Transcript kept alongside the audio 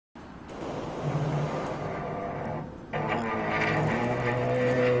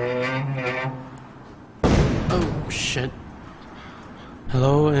Shit.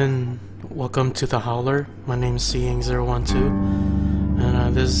 Hello and welcome to the Howler. My name's Seeing012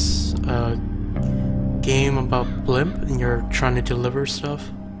 and this is a game about blimp and you're trying to deliver stuff.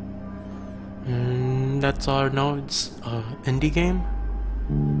 And that's all I know. It's an indie game.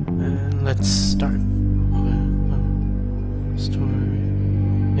 And let's start. Okay. Story.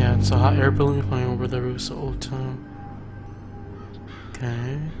 Yeah, it's a hot air balloon flying over the roofs of Old Town.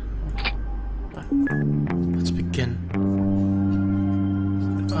 Okay. Let's begin.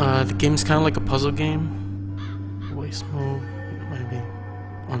 The game's kind of like a puzzle game. Voice mode, maybe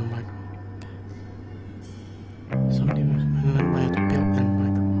on the micro. Somebody might have to build in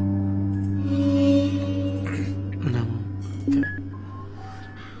micro. No.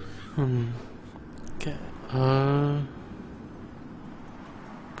 Okay. Okay.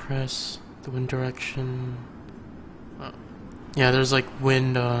 Press the wind direction. Yeah, there's like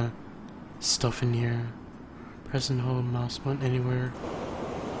wind stuff in here. Press and hold mouse button anywhere.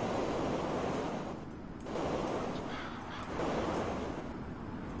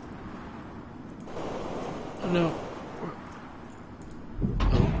 Oh no.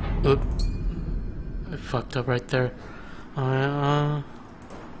 Oh, I fucked up right there.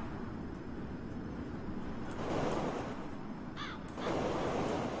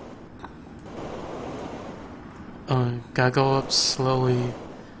 Gotta go up slowly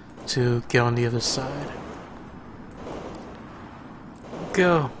to get on the other side.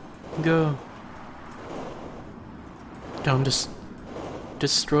 Go! Don't just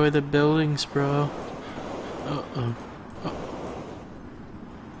destroy the buildings, bro. Uh-oh.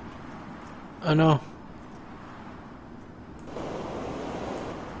 Oh no.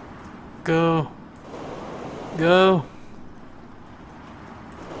 Go! Go!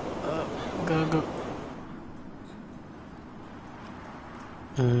 Go.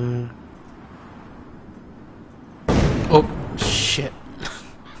 Oh, shit.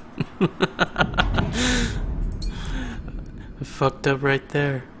 I fucked up right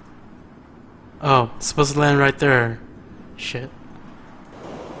there. Oh, it's supposed to land right there. Shit.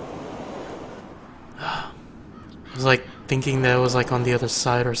 I was like thinking that it was like on the other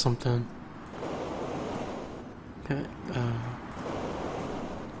side or something. Okay,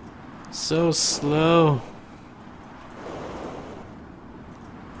 so slow.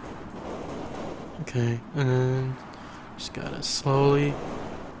 Okay, and then just gotta slowly.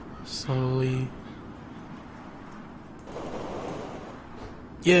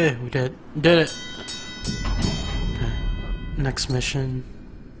 Yeah, we did it. Okay. Next mission.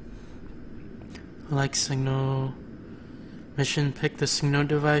 Like signal. Mission: pick the signal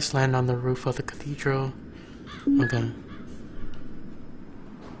device, land on the roof of the cathedral. Okay.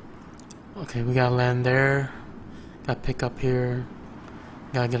 Okay, we gotta land there. Gotta pick up here.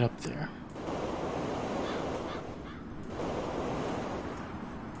 Gotta get up there.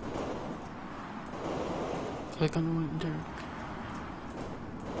 Click on the window.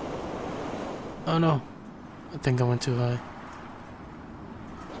 Oh no, I think I went too high.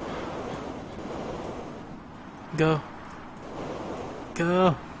 Go.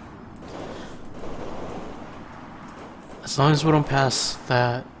 As long as we don't pass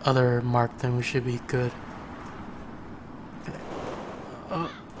that other mark, then we should be good. Okay.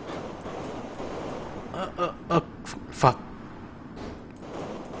 Fuck.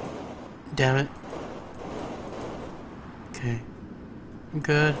 Damn it. Okay.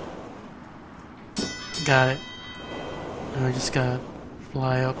 Good. Got it. And we just gotta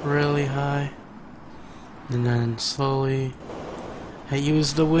fly up really high. And then slowly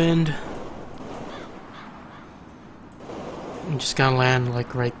use the wind. And just gotta land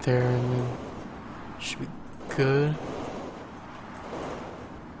like right there and then should be good.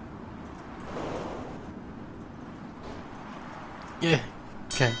 Yeah.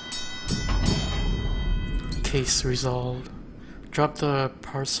 Okay. Case resolved. Drop the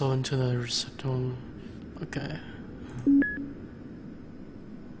parcel into the receptacle. Okay.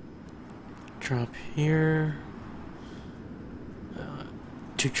 Drop here.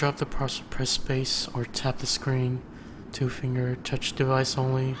 To drop the parcel, press space or tap the screen. 2-finger touch device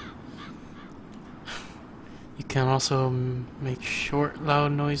only. You can also make short,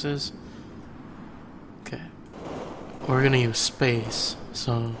 loud noises. Okay. We're gonna use space,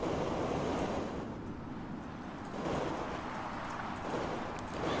 so.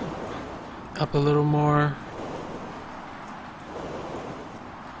 Up a little more.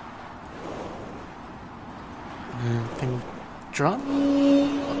 And thing drop.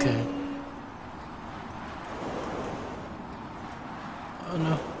 Okay. Oh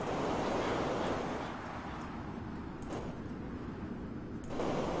no.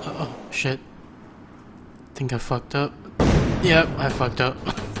 Uh oh, shit. think I fucked up. Yep, I fucked up.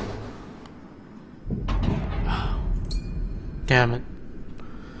 Damn it.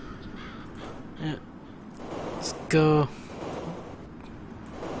 Yeah. Let's go.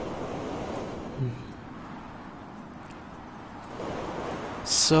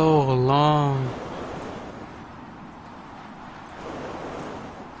 So long.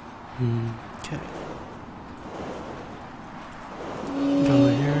 Okay. Go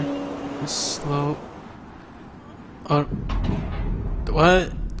here. Slow. Oh.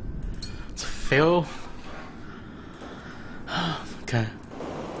 What? It's a fail? Okay.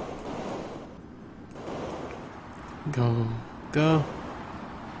 Go. Go.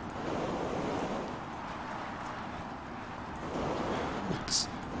 Let's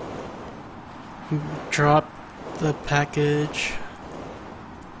drop the package.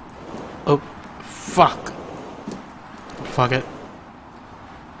 Oh, fuck. Fuck it.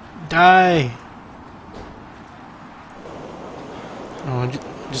 Die! Oh,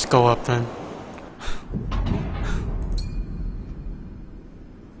 just go up then.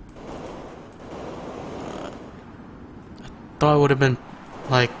 Thought it would have been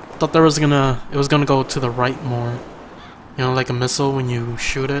like, thought there was it was gonna go to the right more. You know, like a missile when you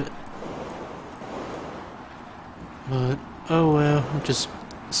shoot it. But oh well, it just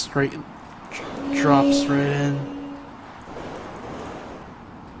straight drops right in.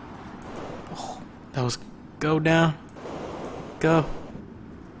 Oh, that was go down. Go.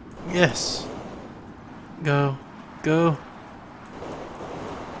 Yes. Go. Go.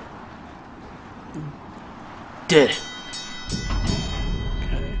 Did it.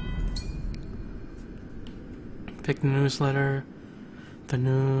 Okay. Pick the newsletter. The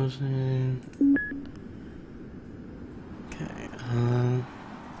news and okay.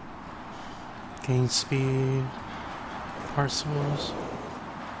 Gain speed. Parcels.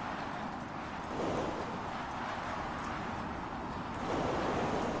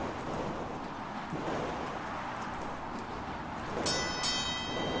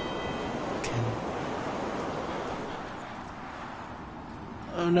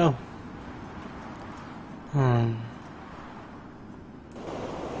 Oh no.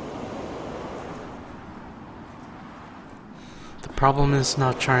 The problem is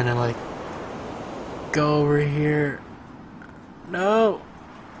not trying to like go over here. No.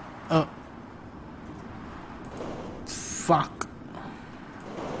 Oh. Fuck.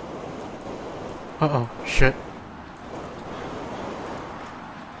 Uh-oh. Shit.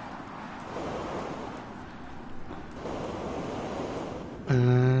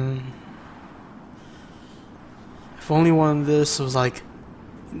 If only one of this was like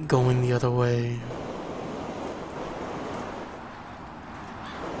going the other way.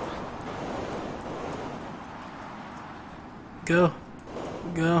 Go.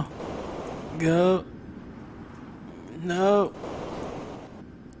 Go. Go. No.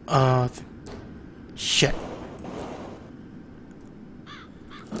 Shit.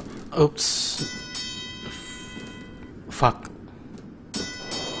 Oops. Fuck.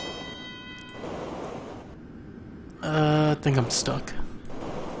 I think I'm stuck.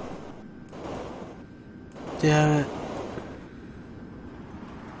 Damn it.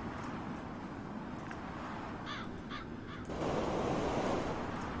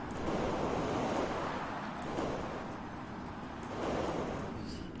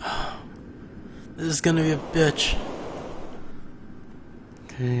 This is gonna be a bitch.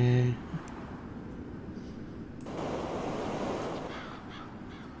 Okay.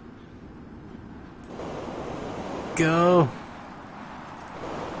 Go.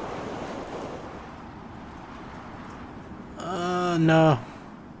 No.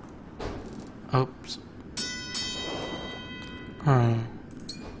 Oops.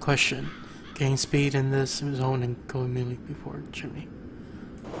 Question. Gain speed in this zone and go immediately before chimney.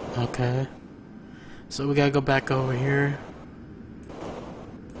 Okay. So we gotta go back over here.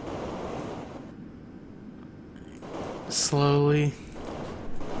 Slowly.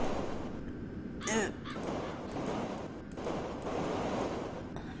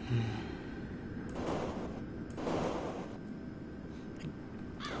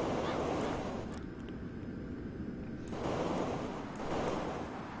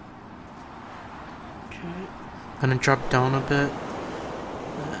 Gonna drop down a bit.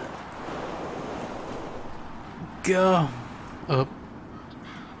 Go up.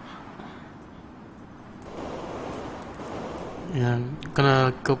 Yeah, I'm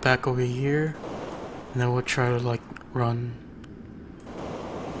gonna go back over here, and then we'll try to like run.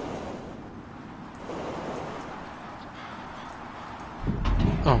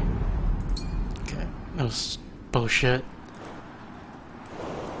 Oh, okay, that was bullshit.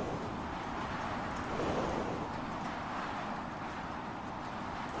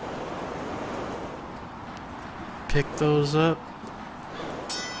 pick those up.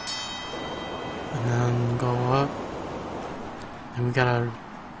 And then go up. And we gotta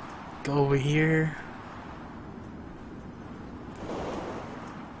go over here.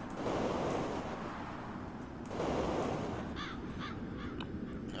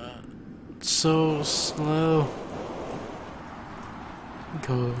 So slow.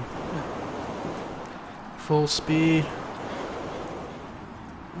 Go full speed.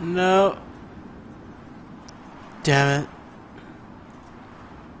 No. Damn it.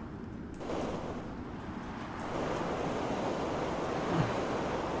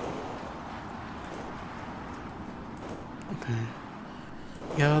 Okay.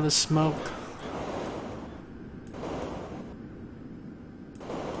 Get out of the smoke.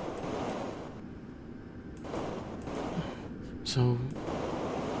 So,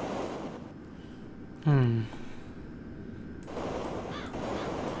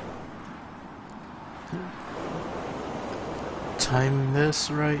 time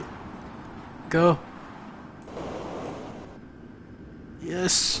this right. Go.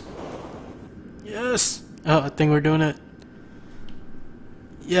 Yes. Yes. Oh, I think we're doing it.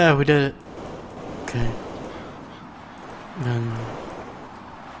 Yeah, we did it. Okay. Then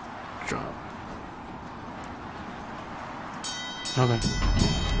drop. Okay.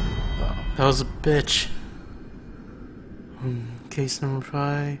 That was a bitch. Case number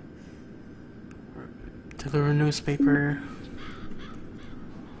 5. Deliver newspaper.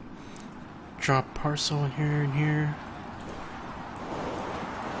 Drop parcel in here and here.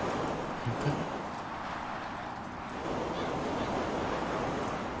 Okay.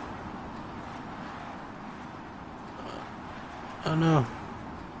 Oh no.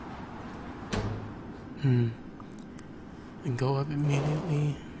 And go up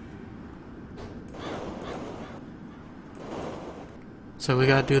immediately. So we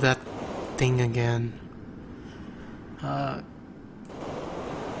gotta do that thing again.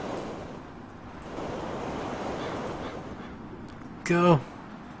 Go.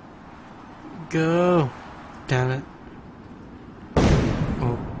 Go. Damn it.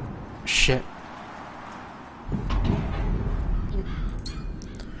 Oh, shit.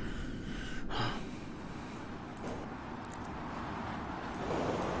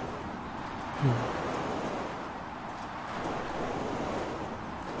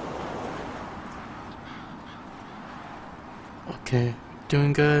 Okay,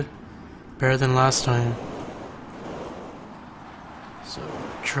 doing good. Better than last time. So,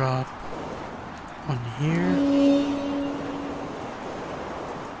 drop on here.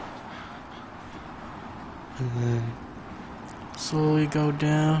 And then slowly go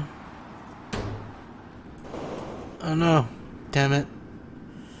down. Oh no, damn it.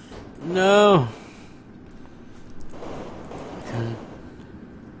 No! Okay.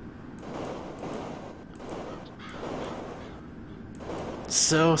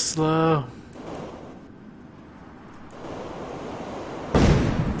 So slow.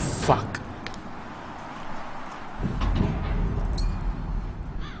 Fuck.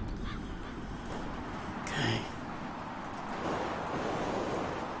 Okay.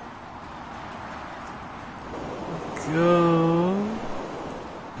 Go.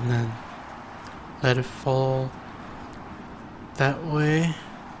 And then let it fall that way.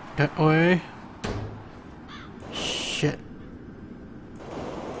 That way. Shit.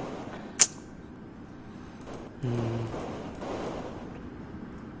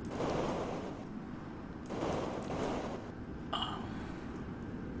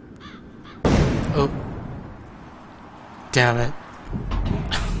 Oh. Damn it.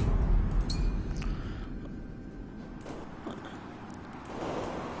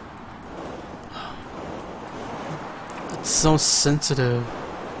 It's so sensitive.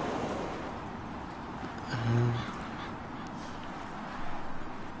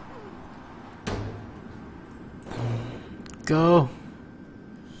 Go.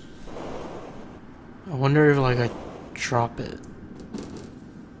 I wonder if like I drop it.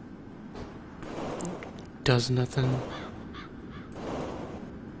 Does nothing.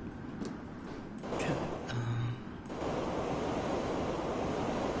 Okay.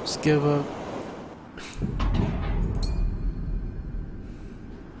 Just give up.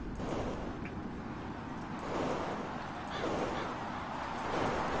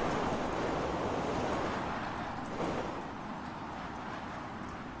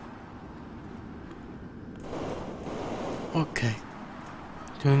 Okay.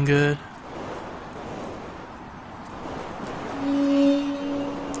 Doing good.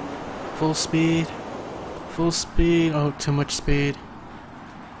 Full speed. Full speed. Oh, too much speed.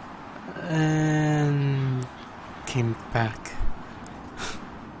 And came back.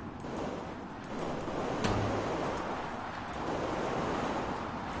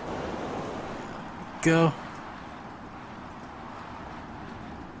 Go.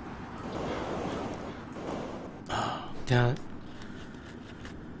 Oh, damn it.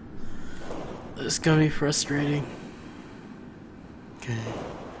 This is gonna be frustrating. Okay.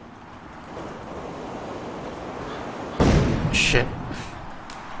 Shit.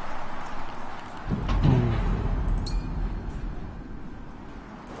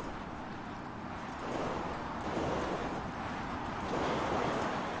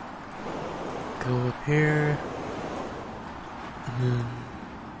 Go up here. And then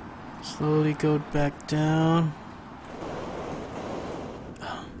slowly go back down.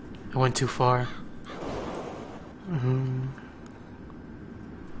 Oh, I went too far.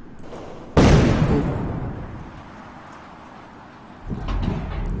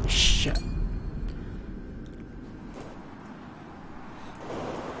 Shit.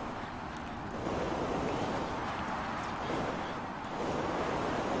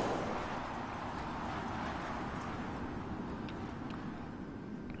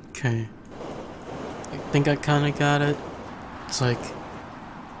 Okay. I think I kinda got it. It's like,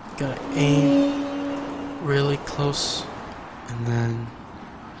 gotta aim really close and then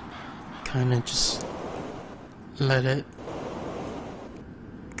kinda just let it.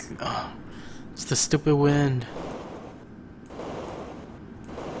 Oh, it's the stupid wind.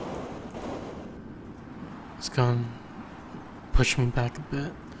 It's gonna push me back a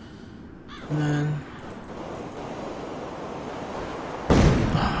bit. And then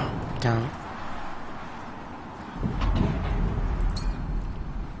down.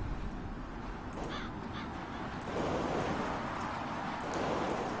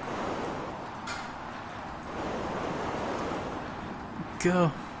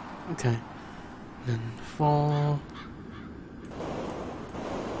 Go. Okay. Then fall.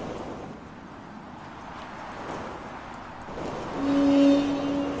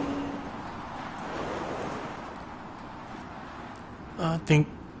 I think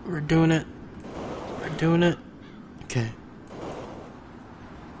we're doing it. We're doing it. Okay.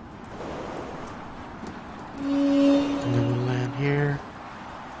 And then we'll land here.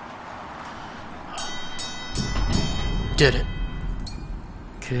 Did it.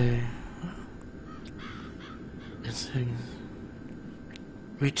 Okay. Let's see.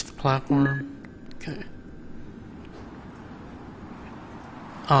 Reach the platform. Okay.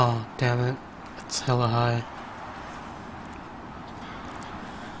 Oh, damn it. It's hella high.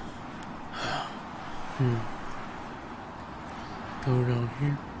 Go down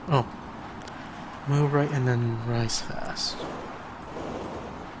here. Oh. Move right and then rise fast.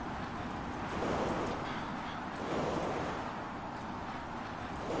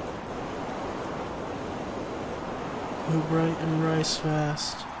 Move right and rise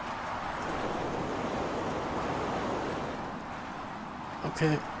fast.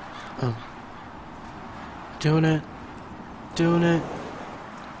 Okay. Oh. Doing it. Doing it.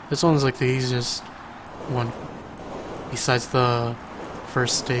 This one's like the easiest one besides the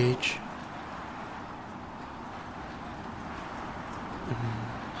first stage.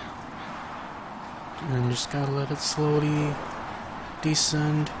 And then just gotta let it slowly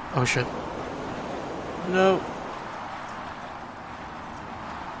descend. Oh shit. No.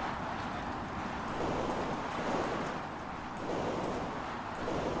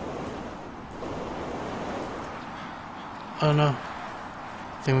 Oh no.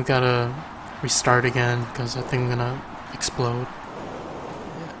 I think we gotta restart again because I think I'm gonna explode.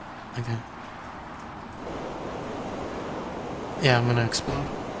 Yeah. Okay. Yeah, I'm gonna explode.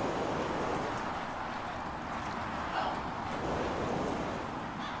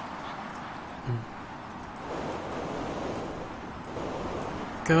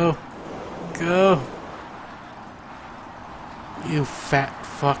 Go. Go. You fat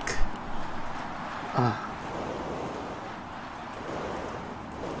fuck.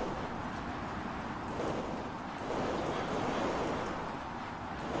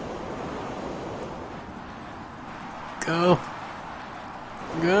 Go.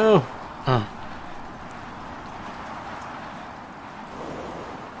 Go. Oh.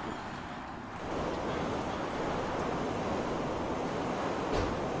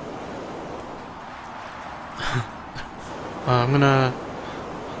 I'm gonna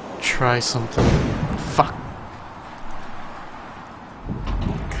try something. Fuck.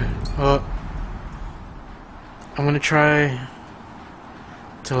 Okay. I'm gonna try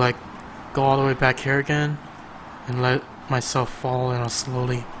to like go all the way back here again and let myself fall, and I'll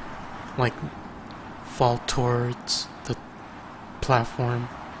slowly like fall towards the platform.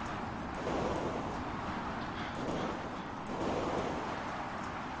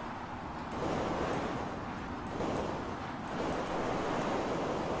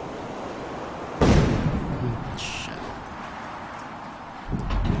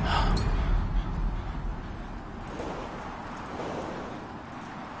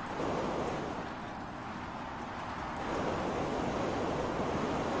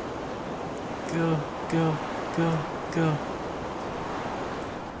 Go, go, go, go.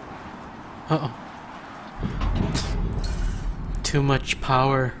 Uh-oh. Too much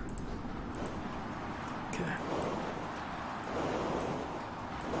power. Okay.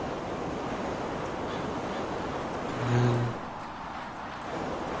 And then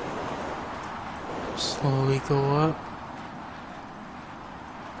slowly go up.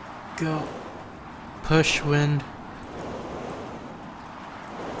 Go. Push wind.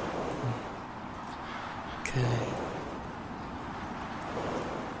 Okay.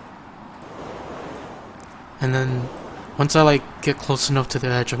 And then once I like get close enough to the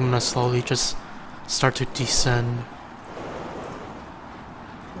edge, I'm gonna slowly just start to descend.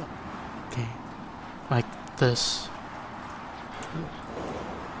 Okay. Like this.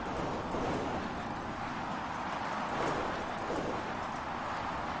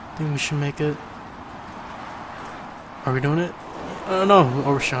 I think we should make it. Are we doing it? Oh no, we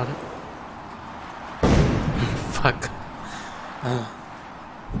overshot it. Fuck.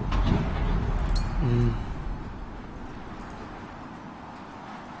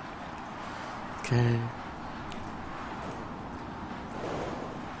 Okay.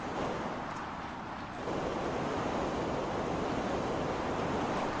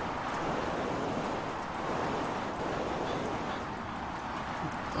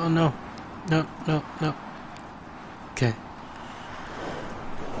 Oh no. No, no, no. Okay.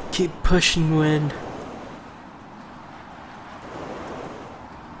 Keep pushing, wind.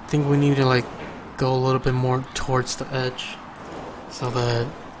 I think we need to like go a little bit more towards the edge so that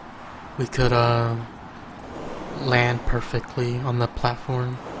we could land perfectly on the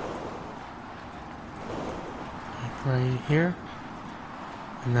platform. Like right here.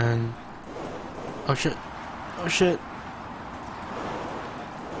 And then oh shit. Oh shit.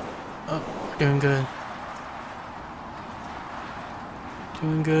 Oh, we're doing good.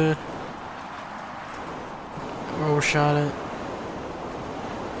 Doing good. We overshot it.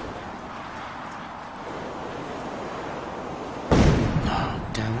 Oh,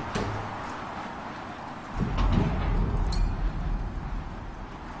 damn it.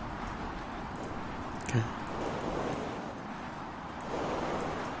 Okay.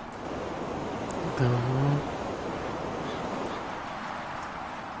 Go.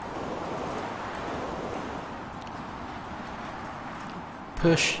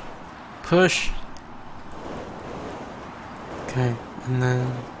 Push. Push. Okay, and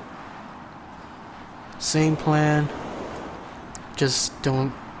then same plan. Just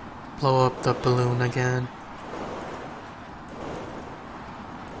don't blow up the balloon again.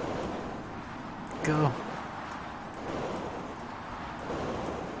 Go.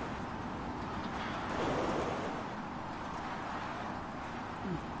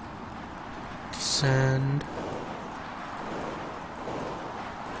 Descend.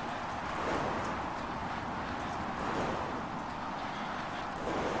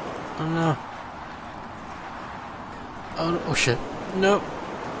 Oh no. Oh shit. Nope.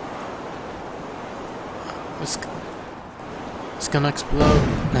 It's gonna explode.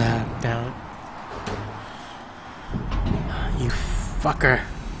 Nah, damn it. You fucker.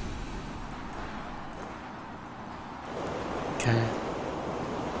 Okay.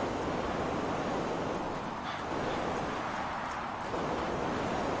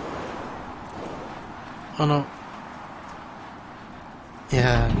 Oh no.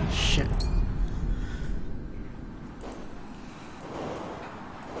 Yeah, shit.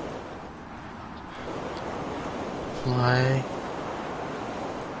 Fly.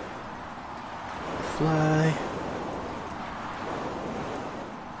 Fly.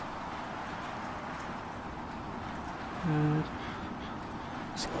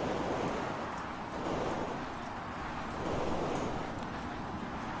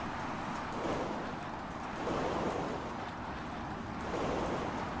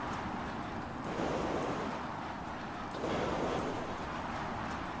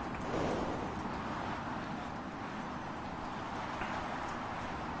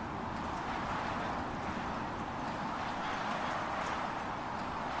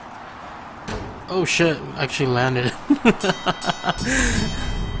 Oh shit, actually landed.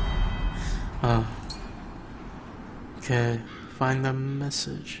 Okay, find the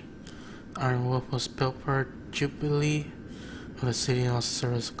message. Iron Wolf was built for Jubilee of the city on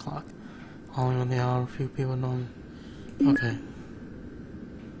service clock. Only on the hour, few people know. Okay.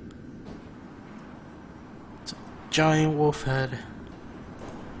 It's a giant wolf head.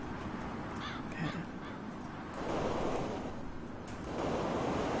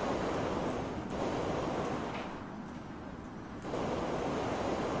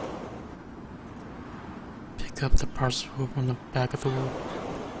 Up the parcel from the back of the wolf.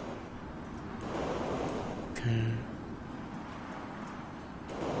 Okay.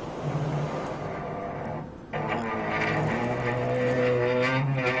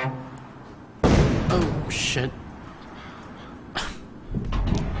 Oh shit. At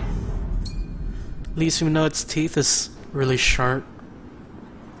least we know its teeth is really sharp.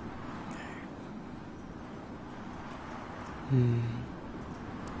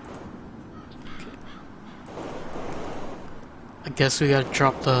 I guess we gotta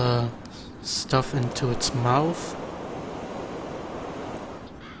drop the stuff into its mouth.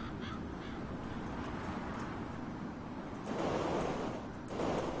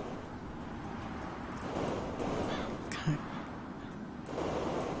 Okay.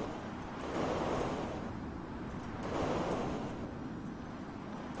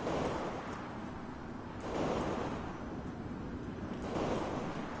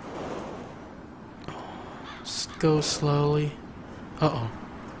 Just go slowly. Uh-oh.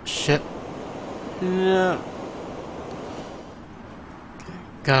 Shit. No. Okay.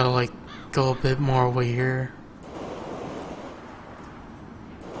 Gotta like go a bit more over here.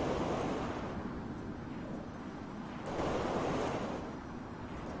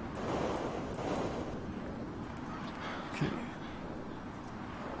 Okay.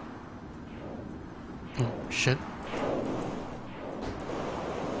 Oh shit.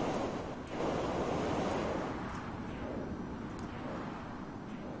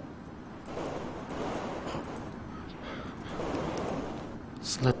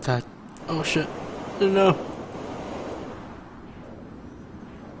 Just let that. Oh shit. No.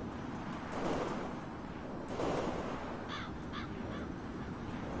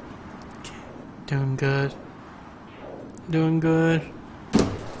 Okay. Doing good. Doing good.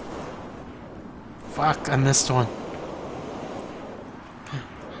 Fuck, I missed one. Okay.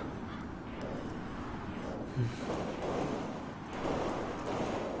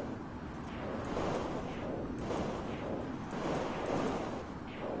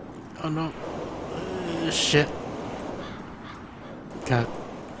 Oh no. Shit. Got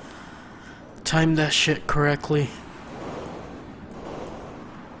time that shit correctly.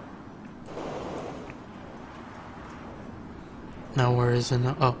 Now where is it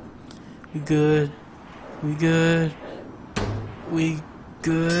now? Oh. We good. We good. We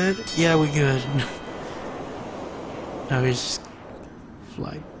good. Yeah, we good. Now we just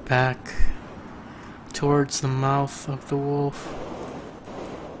fly back towards the mouth of the wolf.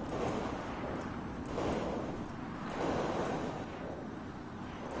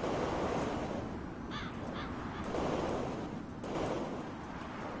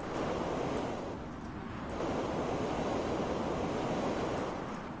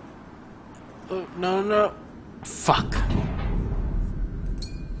 Oh, no, no. Fuck.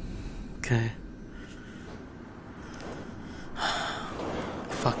 Okay.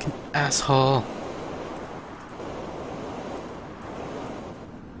 Fucking asshole.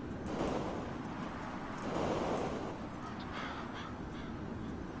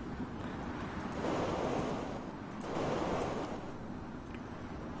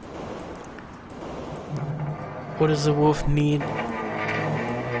 What does the wolf need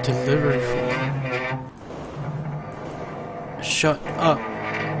delivery for? Shut up.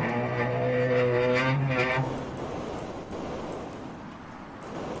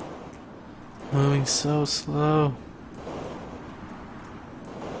 Moving so slow.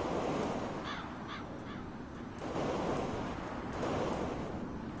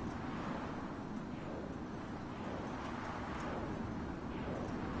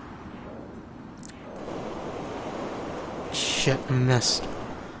 Shit, I missed.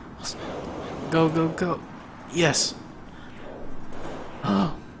 Go, go, go. Yes.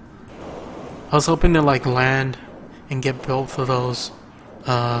 Oh. I was hoping to like land and get both of those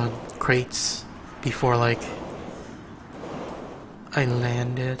crates before like I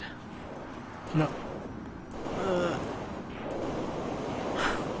landed. No.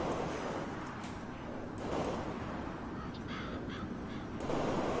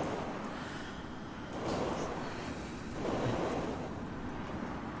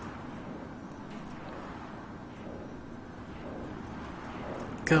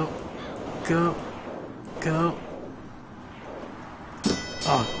 Go, go, go.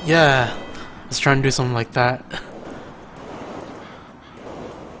 Oh, yeah. I was trying to do something like that.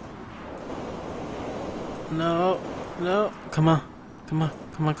 No, no. Come on, come on,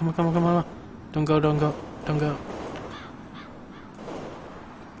 come on, come on, come on, come on. Don't go, don't go, don't go.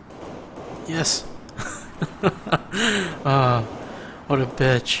 Yes. What a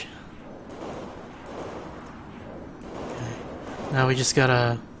bitch. Now we just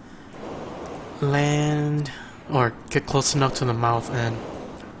gotta land or get close enough to the mouth and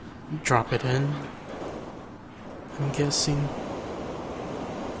drop it in. I'm guessing.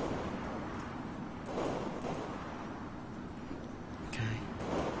 Okay.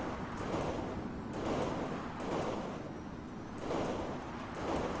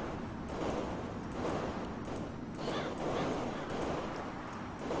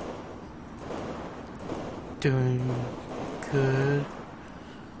 Doing good.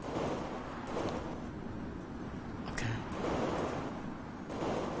 Okay.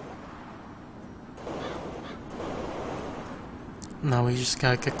 Now we just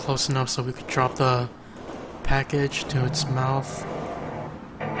gotta get close enough so we could drop the package to its mouth.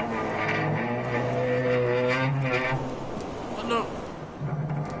 Oh no!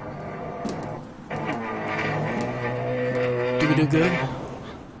 Do we do good?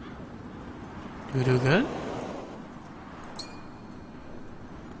 Do we do good?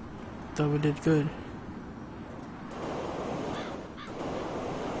 Thought we did good.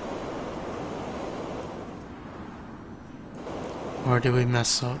 Or did we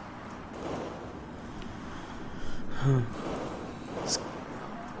mess up?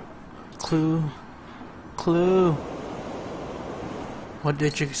 Clue. Clue. What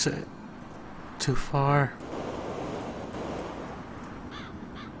did you say? Too far.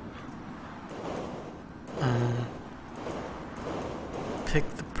 Pick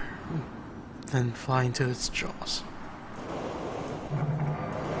the then fly into its jaws.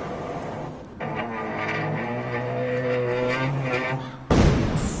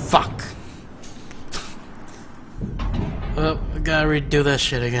 Fuck! Well, I gotta redo that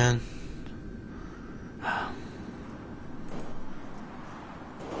shit again.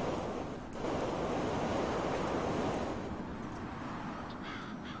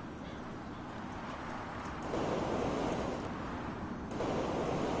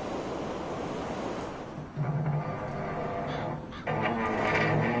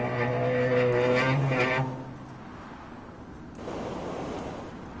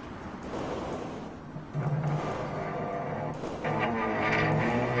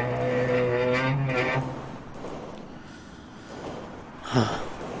 I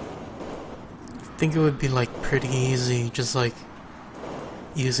think it would be like pretty easy, just like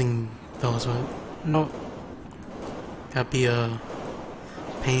using those. No, gotta be a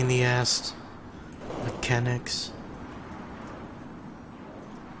pain in the ass mechanics.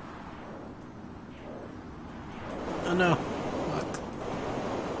 Oh no! Fuck.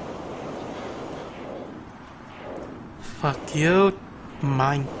 Fuck you,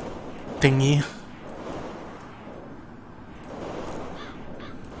 mine thingy.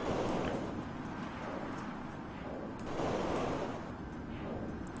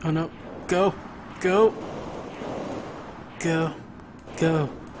 Oh no, go, go, go, go,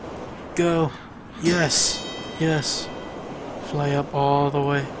 go, yes, yes, fly up all the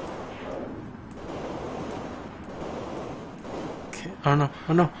way. Okay, oh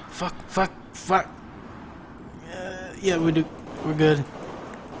no, fuck, fuck, fuck. Yeah, we're good.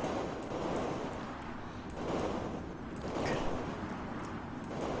 Okay.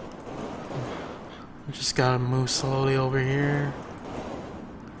 Just gotta move slowly over here.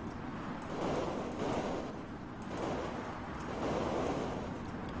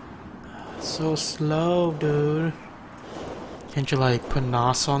 So slow, dude. Can't you like put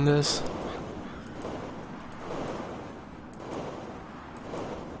NOS on this?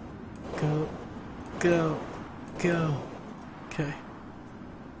 Go, go, go. Okay.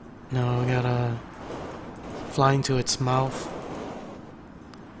 Now we gotta fly into its mouth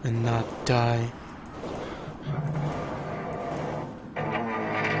and not die.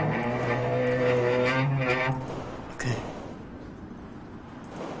 Okay.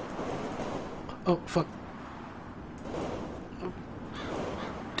 Oh, fuck. Oh.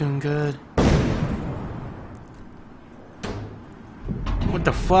 Doing good. What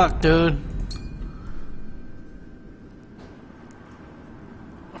the fuck, dude?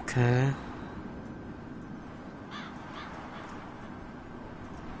 Okay.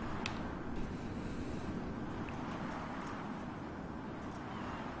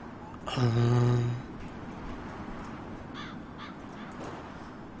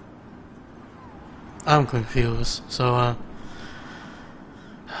 I'm confused. So,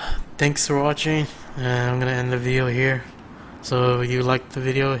 thanks for watching, and I'm gonna end the video here. So if you liked the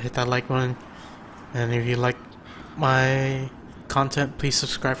video, hit that like button, and if you like my content, please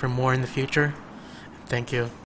subscribe for more in the future. Thank you.